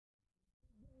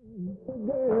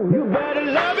You better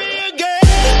love me again.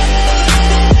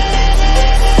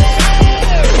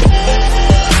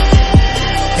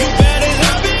 You better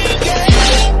love me again.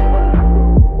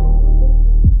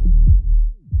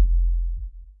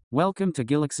 Welcome to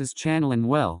Gilix's channel,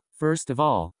 and first of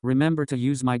all, remember to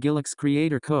use my Gilix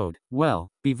creator code.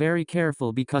 Be very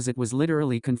careful because it was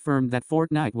literally confirmed that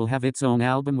Fortnite will have its own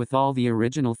album with all the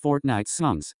original Fortnite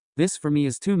songs. This for me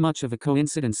is too much of a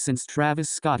coincidence, since Travis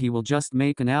Scott, he will just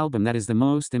make an album. That is the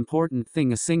most important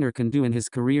thing a singer can do in his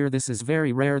career. This is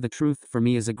very rare. The truth for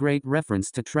me is a great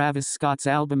reference to Travis Scott's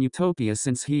album UTOPIA,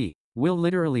 since he will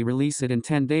literally release it in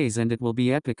 10 days and it will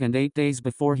be epic, and 8 days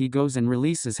before he goes and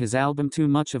releases his album. Too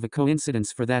much of a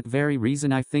coincidence. For that very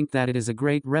reason, I think that it is a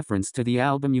great reference to the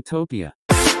album UTOPIA.